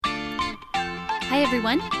Hi,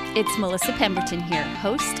 everyone. It's Melissa Pemberton here,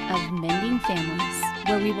 host of Mending Families,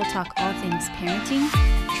 where we will talk all things parenting,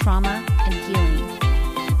 trauma, and healing.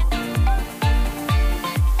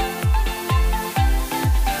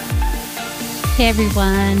 Hey,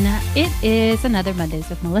 everyone. It is another Mondays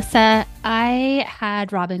with Melissa. I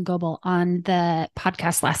had Robin Goebel on the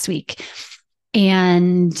podcast last week,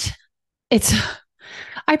 and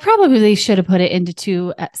I probably should have put it into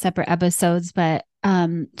two separate episodes, but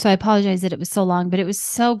so I apologize that it was so long, but it was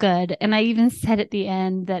so good. And I even said at the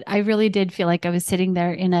end that I really did feel like I was sitting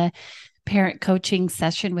there in a parent coaching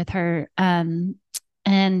session with her. And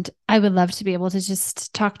I would love to be able to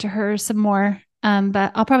just talk to her some more.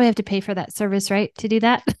 But I'll probably have to pay for that service, right? To do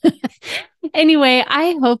that. Anyway,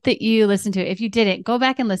 I hope that you listen to it. If you didn't, go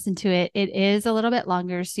back and listen to it. It is a little bit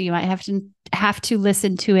longer, so you might have to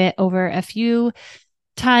listen to it over a few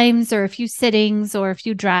times or a few sittings or a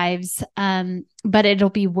few drives, but it'll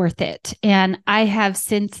be worth it. And I have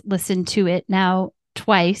since listened to it now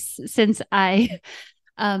twice since I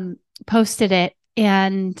posted it,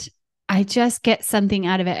 and I just get something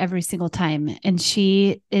out of it every single time. And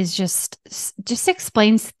she is just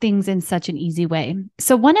explains things in such an easy way.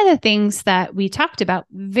 So one of the things that we talked about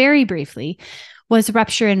very briefly was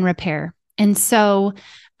rupture and repair. And so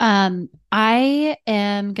I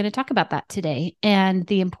am going to talk about that today and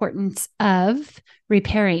the importance of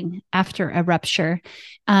repairing after a rupture.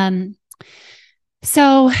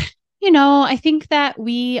 So, I think that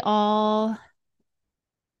we all,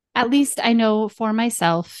 at least I know for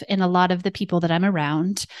myself and a lot of the people that I'm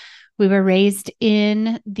around, we were raised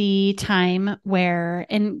in the time where,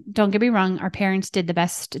 and don't get me wrong, our parents did the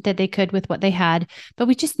best that they could with what they had, but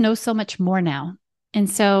we just know so much more now. And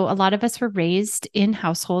so a lot of us were raised in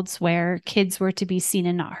households where kids were to be seen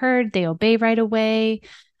and not heard. They obey right away.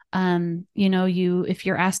 If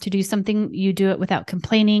you're asked to do something, you do it without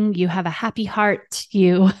complaining. You have a happy heart.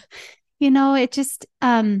 It just,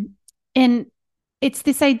 and it's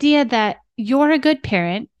this idea that you're a good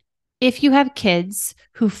parent if you have kids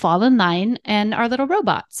who fall in line and are little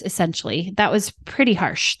robots, essentially. That was pretty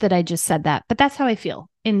harsh that I just said that, but that's how I feel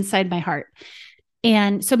inside my heart.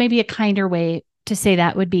 And so maybe a kinder way to say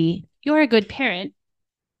that would be, you're a good parent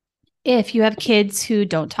if you have kids who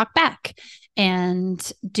don't talk back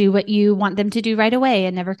and do what you want them to do right away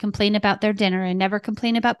and never complain about their dinner and never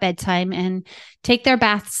complain about bedtime and take their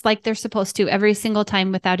baths like they're supposed to every single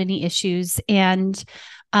time without any issues. And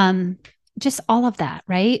just all of that,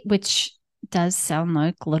 right? Which does sound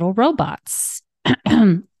like little robots.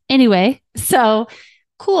 Anyway, so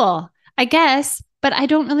cool, I guess. But I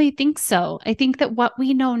don't really think so. I think that what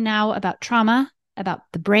we know now about trauma, about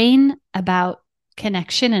the brain, about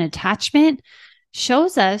connection and attachment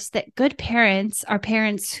shows us that good parents are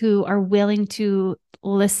parents who are willing to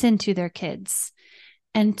listen to their kids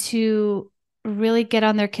and to really get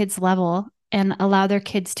on their kids' level and allow their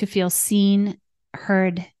kids to feel seen,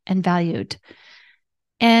 heard, and valued.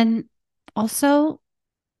 And also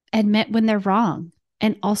admit when they're wrong,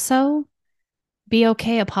 and also be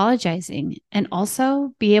okay apologizing, and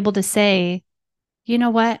also be able to say, you know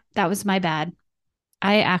what, that was my bad.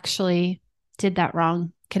 I actually did that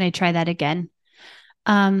wrong. Can I try that again?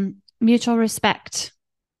 Mutual respect,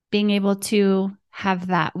 being able to have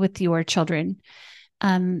that with your children.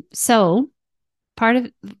 So part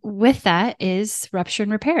of with that is rupture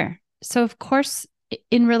and repair. So of course,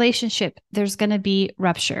 in relationship, there's going to be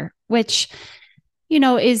rupture, which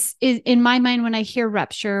is in my mind, when I hear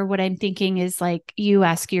rupture, what I'm thinking is like you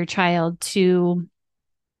ask your child to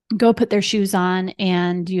go put their shoes on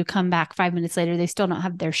and you come back 5 minutes later, they still don't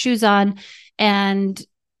have their shoes on, and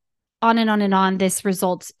on and on and on. This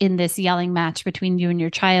results in this yelling match between you and your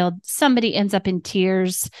child. Somebody ends up in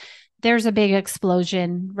tears. There's a big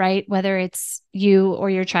explosion, right? Whether it's you or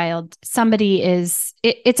your child,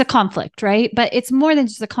 it's a conflict, right? But it's more than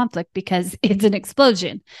just a conflict because it's an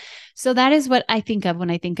explosion. So that is what I think of when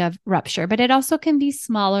I think of rupture, but it also can be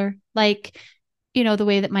smaller, like, the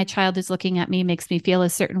way that my child is looking at me makes me feel a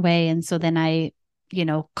certain way. And so then I,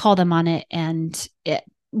 call them on it, and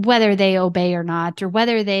whether they obey or not, or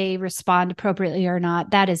whether they respond appropriately or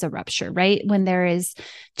not, that is a rupture, right? When there is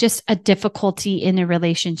just a difficulty in a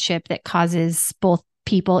relationship that causes both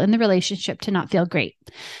people in the relationship to not feel great.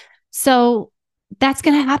 So that's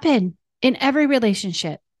going to happen in every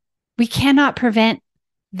relationship. We cannot prevent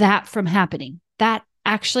that from happening. That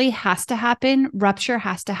actually has to happen. Rupture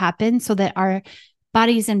has to happen so that our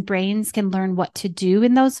bodies and brains can learn what to do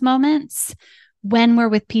in those moments when we're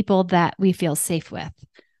with people that we feel safe with.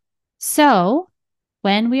 So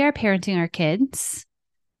when we are parenting our kids,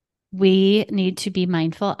 we need to be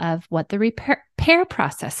mindful of what the repair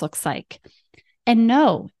process looks like. And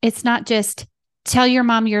no, it's not just tell your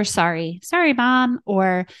mom you're sorry. Sorry, mom.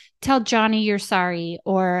 Or tell Johnny you're sorry.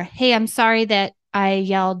 Or, hey, I'm sorry that I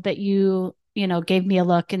yelled, but you gave me a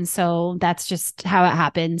look. And so that's just how it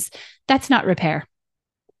happens. That's not repair.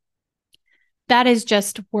 That is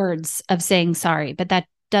just words of saying sorry, but that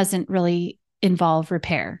doesn't really involve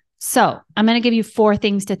repair. So I'm going to give you 4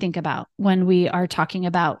 things to think about when we are talking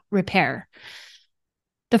about repair.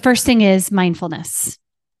 The first thing is mindfulness.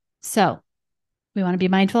 So we want to be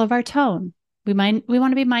mindful of our tone. We want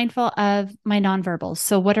to be mindful of my nonverbals.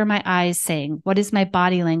 So what are my eyes saying? What is my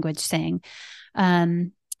body language saying?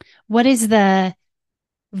 What is the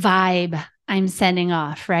vibe I'm sending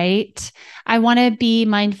off, right? I want to be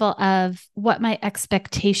mindful of what my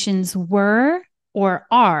expectations were or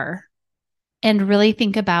are and really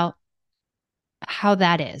think about how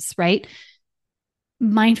that is, right?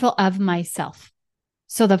 Mindful of myself.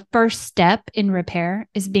 So the first step in repair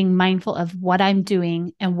is being mindful of what I'm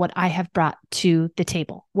doing and what I have brought to the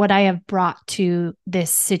table, what I have brought to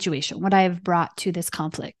this situation, what I have brought to this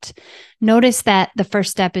conflict. Notice that the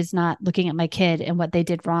first step is not looking at my kid and what they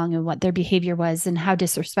did wrong and what their behavior was and how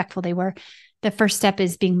disrespectful they were. The first step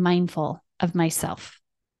is being mindful of myself.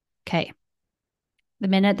 Okay. The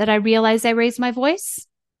minute that I realize I raised my voice,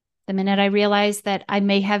 the minute I realize that I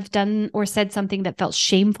may have done or said something that felt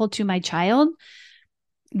shameful to my child,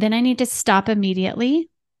 then I need to stop immediately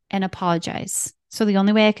and apologize. So the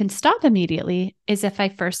only way I can stop immediately is if I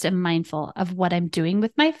first am mindful of what I'm doing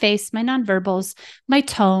with my face, my nonverbals, my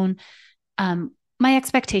tone, my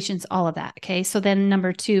expectations, all of that. Okay. So then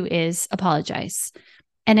number 2 is apologize.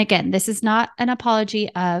 And again, this is not an apology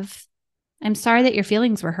of, I'm sorry that your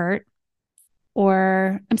feelings were hurt,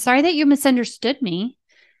 or I'm sorry that you misunderstood me.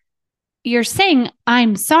 You're saying,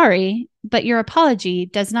 I'm sorry, but your apology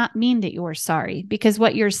does not mean that you're sorry, because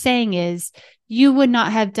what you're saying is you would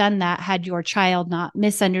not have done that had your child not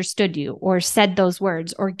misunderstood you or said those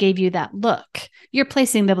words or gave you that look. You're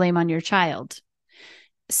placing the blame on your child.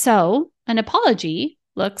 So an apology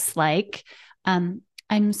looks like,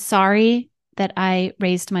 I'm sorry that I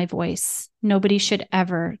raised my voice. Nobody should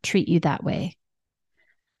ever treat you that way.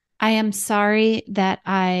 I am sorry that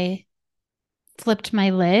I flipped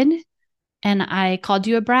my lid and I called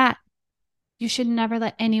you a brat. You should never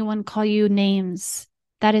let anyone call you names.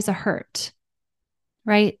 That is a hurt,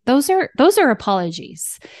 right? Those are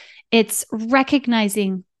apologies. It's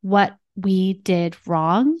recognizing what we did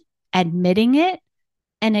wrong, admitting it,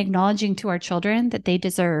 and acknowledging to our children that they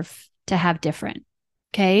deserve to have different.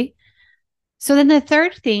 Okay. So then the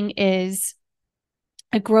third thing is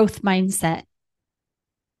a growth mindset.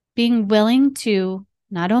 Being willing to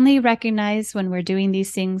not only recognize when we're doing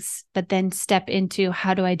these things, but then step into,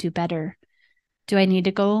 how do I do better? Do I need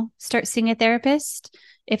to go start seeing a therapist?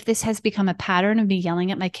 If this has become a pattern of me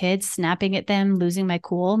yelling at my kids, snapping at them, losing my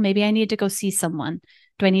cool, maybe I need to go see someone.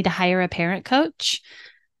 Do I need to hire a parent coach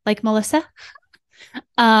like Melissa?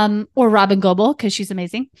 Or Robin Goebel, because she's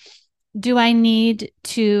amazing? Do I need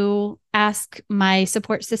to ask my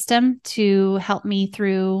support system to help me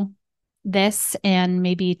through this and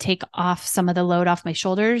maybe take off some of the load off my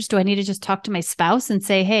shoulders? Do I need to just talk to my spouse and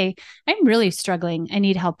say, hey, I'm really struggling. I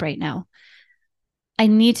need help right now. I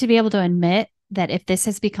need to be able to admit that if this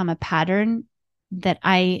has become a pattern, that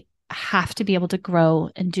I have to be able to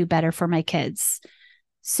grow and do better for my kids.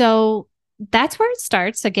 So that's where it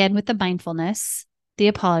starts, again, with the mindfulness, the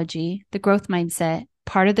apology, the growth mindset.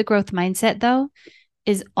 Part of the growth mindset, though,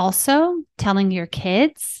 is also telling your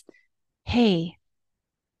kids, hey,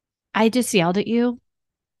 I just yelled at you.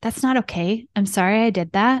 That's not okay. I'm sorry I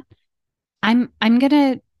did that. I'm going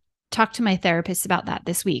to talk to my therapist about that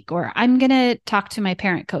this week, or I'm going to talk to my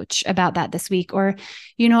parent coach about that this week, or,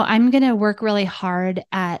 I'm going to work really hard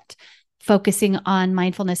at focusing on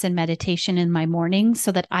mindfulness and meditation in my morning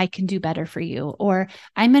so that I can do better for you. Or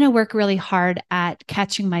I'm going to work really hard at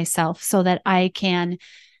catching myself so that I can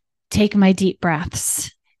take my deep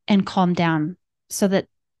breaths and calm down so that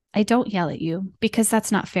I don't yell at you, because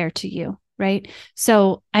that's not fair to you, right?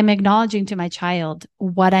 So I'm acknowledging to my child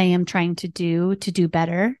what I am trying to do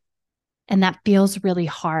better. And that feels really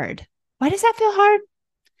hard. Why does that feel hard?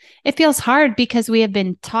 It feels hard because we have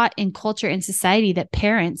been taught in culture and society that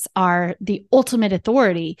parents are the ultimate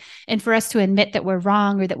authority. And for us to admit that we're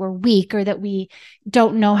wrong or that we're weak or that we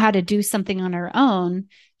don't know how to do something on our own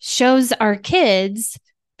shows our kids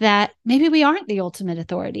that maybe we aren't the ultimate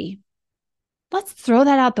authority. Let's throw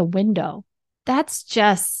that out the window. That's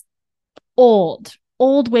just old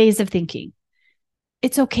ways of thinking.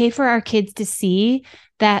 It's okay for our kids to see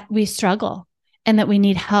that we struggle and that we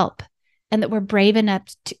need help and that we're brave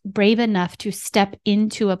enough to step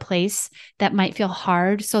into a place that might feel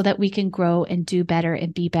hard so that we can grow and do better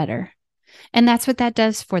and be better. And that's what that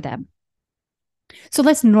does for them. So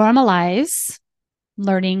let's normalize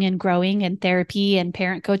learning and growing and therapy and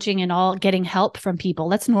parent coaching and all getting help from people.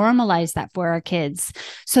 Let's normalize that for our kids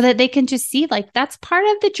so that they can just see like that's part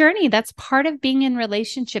of the journey. That's part of being in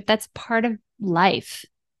relationship. That's part of life.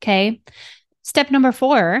 Okay. Step number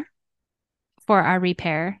 4 for our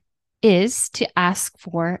repair is to ask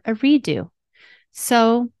for a redo.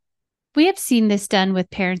 So we have seen this done with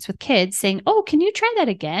parents with kids saying, oh, can you try that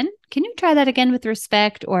again? Can you try that again with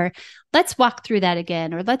respect? Or let's walk through that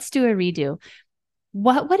again, or let's do a redo.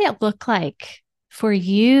 What would it look like for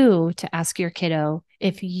you to ask your kiddo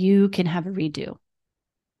if you can have a redo?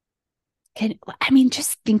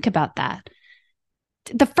 Just think about that.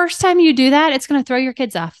 The first time you do that, it's going to throw your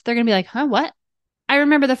kids off. They're going to be like, huh, what? I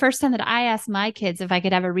remember the first time that I asked my kids if I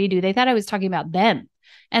could have a redo, they thought I was talking about them.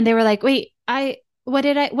 And they were like, wait, what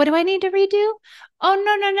do I need to redo?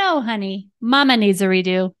 Oh, no, honey. Mama needs a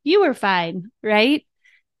redo. You were fine, right?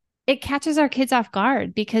 It catches our kids off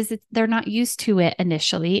guard because they're not used to it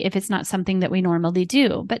initially if it's not something that we normally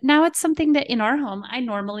do. But now it's something that in our home, I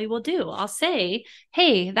normally will do. I'll say,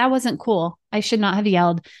 hey, that wasn't cool. I should not have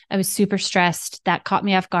yelled. I was super stressed. That caught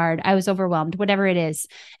me off guard. I was overwhelmed, whatever it is.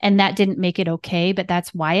 And that didn't make it okay, but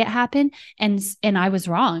that's why it happened. And I was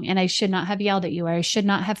wrong. And I should not have yelled at you, or I should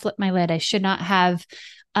not have flipped my lid. I should not have,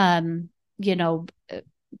 you know,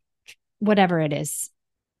 whatever it is,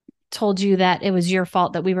 told you that it was your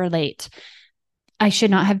fault that we were late. I should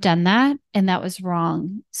not have done that. And that was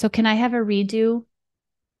wrong. So can I have a redo?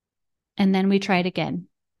 And then we try it again.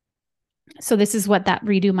 So this is what that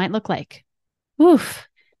redo might look like. Oof.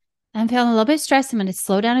 I'm feeling a little bit stressed. I'm going to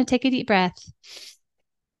slow down and take a deep breath.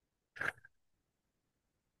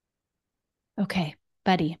 Okay,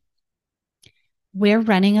 buddy. We're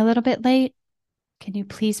running a little bit late. Can you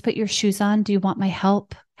please put your shoes on? Do you want my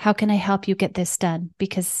help? How can I help you get this done?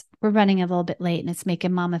 Because we're running a little bit late and it's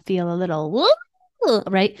making mama feel a little,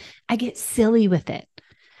 right? I get silly with it.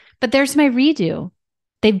 But there's my redo.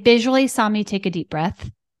 They visually saw me take a deep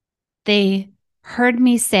breath. They heard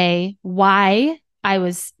me say why I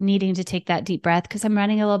was needing to take that deep breath because I'm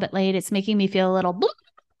running a little bit late. It's making me feel a little,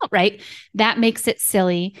 right? That makes it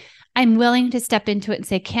silly. I'm willing to step into it and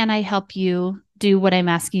say, can I help you do what I'm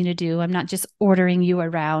asking you to do? I'm not just ordering you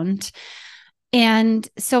around. And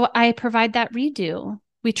so I provide that redo.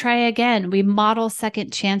 We try again. We model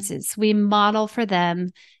second chances. We model for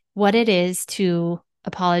them what it is to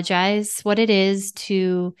apologize, what it is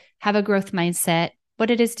to have a growth mindset,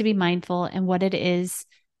 what it is to be mindful, and what it is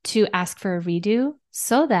to ask for a redo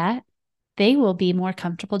so that they will be more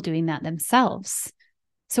comfortable doing that themselves.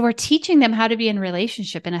 So we're teaching them how to be in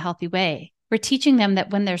relationship in a healthy way. We're teaching them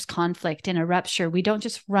that when there's conflict and a rupture, we don't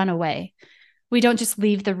just run away. We don't just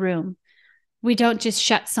leave the room. We don't just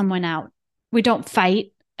shut someone out. We don't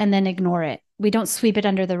fight and then ignore it. We don't sweep it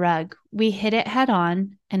under the rug. We hit it head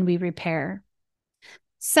on and we repair.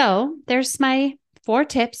 So there's my 4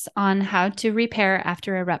 tips on how to repair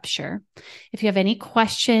after a rupture. If you have any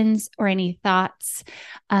questions or any thoughts,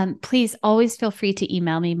 please always feel free to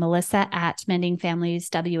email me,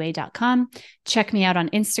 melissa@mendingfamilieswa.com. Check me out on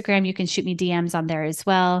Instagram. You can shoot me DMs on there as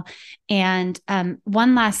well. And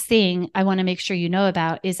one last thing I want to make sure you know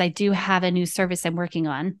about is I do have a new service I'm working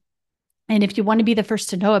on. And if you want to be the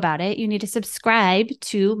first to know about it, you need to subscribe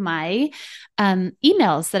to my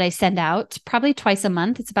emails that I send out probably twice a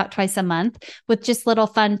month. It's about twice a month with just little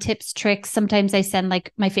fun tips, tricks. Sometimes I send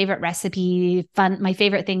like my favorite recipe, my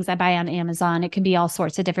favorite things I buy on Amazon. It can be all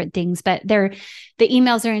sorts of different things, but the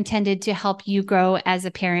emails are intended to help you grow as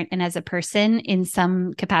a parent and as a person in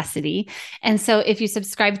some capacity. And so if you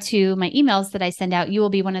subscribe to my emails that I send out, you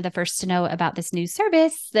will be one of the first to know about this new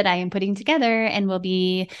service that I am putting together and will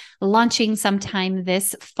be launching sometime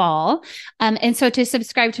this fall. And so to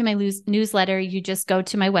subscribe to my newsletter, you just go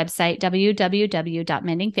to my website,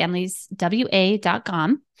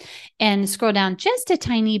 www.mendingfamilieswa.com, and scroll down just a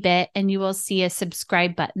tiny bit and you will see a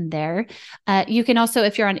subscribe button there. You can also,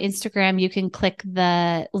 if you're on Instagram, you can click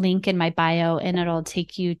the link in my bio and it'll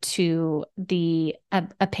take you to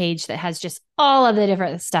a page that has just all of the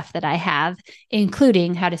different stuff that I have,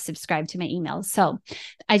 including how to subscribe to my emails. So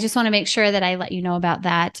I just want to make sure that I let you know about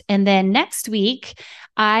that. And then next week,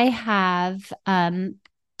 I have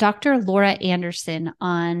Dr. Laura Anderson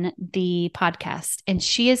on the podcast, and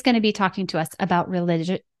she is going to be talking to us about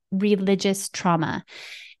religious trauma.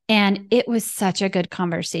 And it was such a good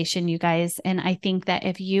conversation, you guys. And I think that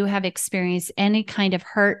if you have experienced any kind of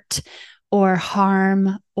hurt or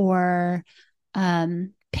harm or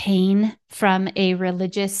pain from a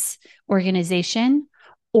religious organization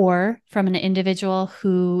or from an individual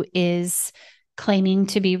who is claiming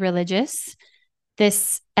to be religious,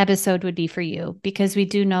 this episode would be for you, because we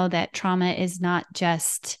do know that trauma is not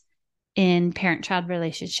just in parent-child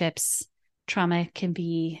relationships. Trauma can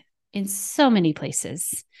be in so many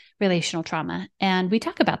places, relational trauma. And we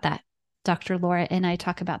talk about that. Dr. Laura and I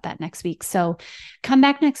talk about that next week. So come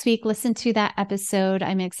back next week, listen to that episode.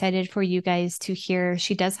 I'm excited for you guys to hear.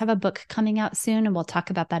 She does have a book coming out soon, and we'll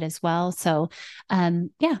talk about that as well. So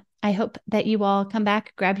I hope that you all come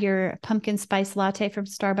back, grab your pumpkin spice latte from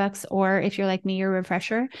Starbucks, or if you're like me, your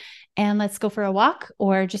refresher, and let's go for a walk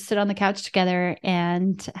or just sit on the couch together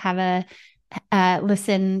and have a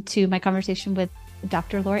listen to my conversation with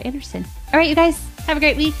Dr. Laura Anderson. All right, you guys, have a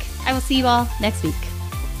great week. I will see you all next week.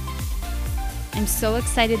 I'm so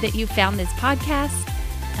excited that you found this podcast,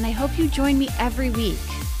 and I hope you join me every week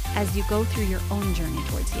as you go through your own journey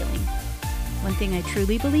towards healing. One thing I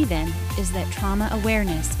truly believe in is that trauma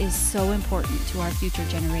awareness is so important to our future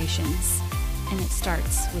generations, and it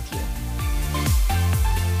starts with you.